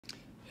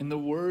In the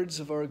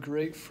words of our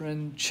great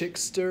friend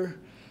Chickster,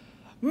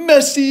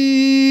 Messi!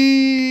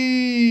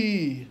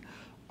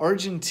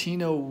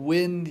 Argentina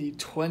win the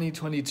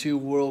 2022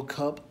 World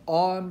Cup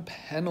on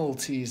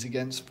penalties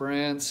against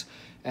France,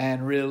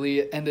 and really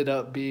it ended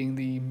up being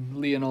the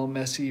Lionel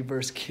Messi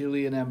versus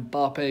Kylian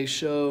Mbappe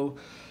show.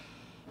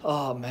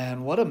 Oh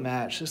man, what a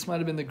match. This might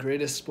have been the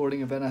greatest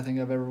sporting event I think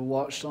I've ever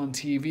watched on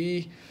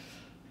TV.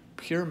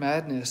 Pure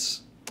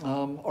madness.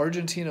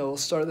 Argentina, we'll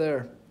start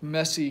there.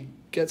 Messi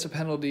gets a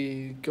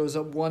penalty, goes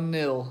up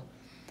 1-0.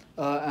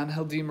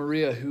 Angel Di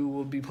Maria, who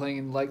will be playing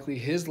in likely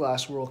his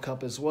last World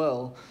Cup as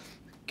well,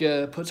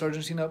 puts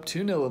Argentina up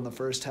 2-0 in the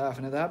first half.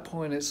 And at that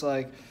point, it's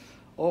like,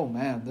 oh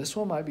man, this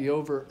one might be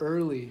over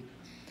early.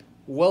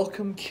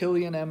 Welcome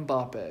Kylian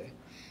Mbappe.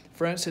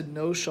 France had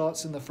no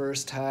shots in the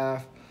first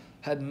half,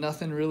 had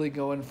nothing really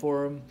going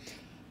for him.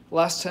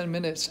 Last 10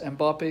 minutes,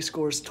 Mbappe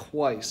scores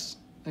twice.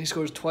 And he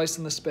scores twice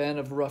in the span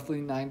of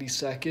roughly 90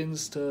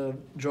 seconds to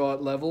draw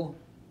it level.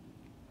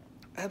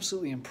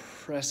 Absolutely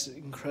impressive,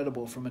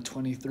 incredible from a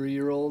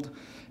 23-year-old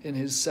in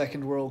his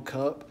second World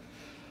Cup.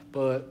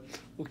 But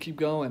we'll keep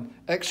going.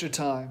 Extra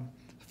time.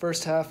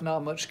 First half,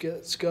 not much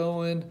gets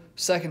going.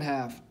 Second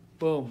half,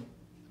 boom.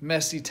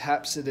 Messi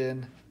taps it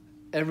in.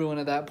 Everyone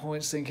at that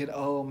point is thinking,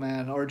 oh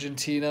man,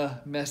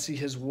 Argentina, Messi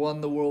has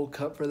won the World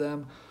Cup for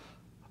them.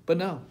 But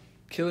no,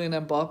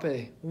 Kylian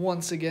Mbappe,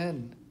 once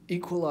again,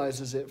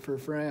 equalizes it for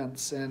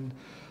France and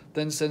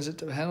then sends it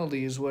to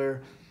penalties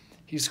where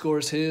he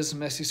scores his,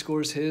 Messi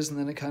scores his, and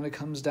then it kind of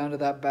comes down to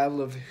that battle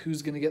of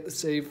who's going to get the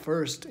save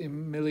first,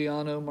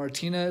 Emiliano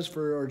Martinez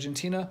for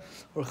Argentina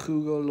or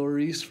Hugo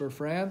Lloris for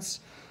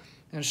France.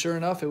 And sure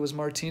enough, it was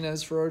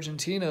Martinez for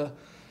Argentina,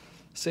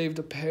 saved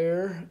a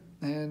pair,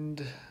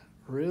 and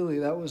really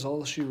that was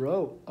all she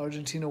wrote.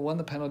 Argentina won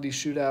the penalty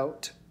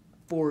shootout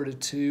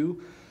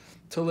 4-2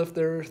 to lift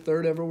their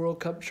third ever World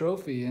Cup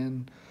trophy,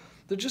 and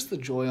just the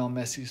joy on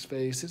Messi's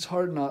face. It's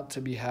hard not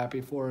to be happy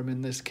for him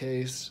in this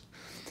case.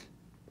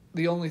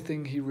 The only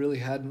thing he really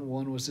hadn't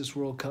won was this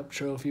World Cup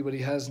trophy, but he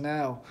has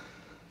now.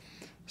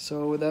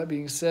 So with that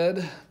being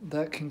said,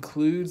 that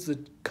concludes the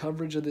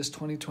coverage of this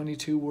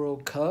 2022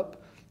 World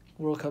Cup.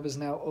 World Cup is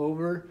now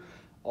over.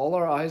 All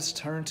our eyes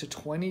turn to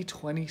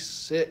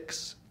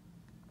 2026,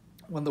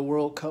 when the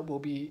World Cup will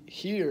be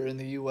here in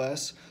the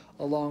U.S.,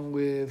 along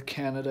with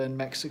Canada and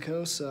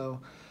Mexico. So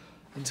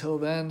until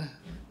then,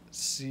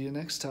 see you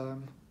next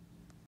time.